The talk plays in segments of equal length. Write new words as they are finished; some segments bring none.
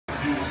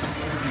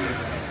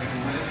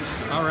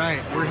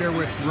right, we're here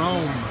with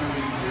Rome.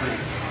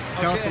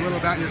 Tell us a little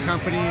about your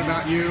company,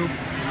 about you.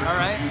 All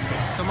right,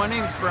 so my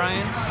name is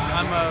Brian.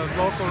 I'm a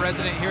local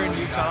resident here in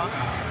Utah.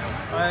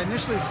 I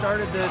initially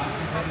started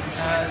this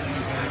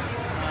as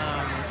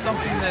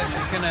something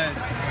that is going to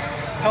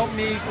help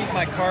me keep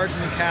my cards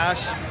and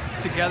cash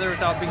together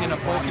without being in a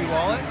bulky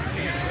wallet.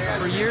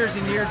 For years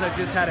and years, I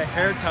just had a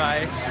hair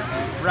tie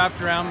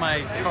wrapped around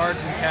my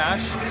cards and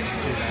cash.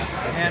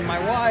 And my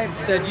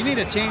wife said, you need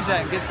to change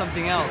that and get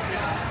something else.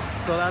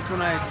 So that's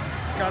when I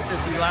got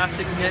this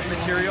elastic knit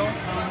material.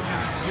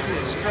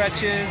 It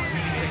stretches.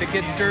 If it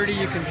gets dirty,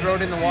 you can throw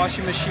it in the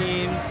washing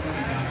machine.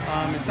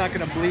 It's not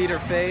going to bleed or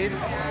fade.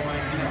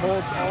 And it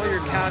holds all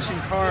your cash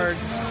and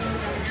cards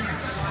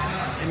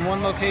in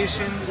one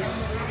location.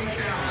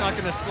 It's not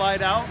going to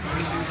slide out.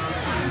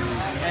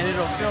 And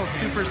it'll feel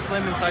super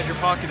slim inside your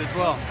pocket as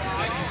well.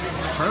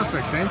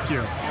 Perfect, thank you.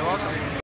 You're welcome.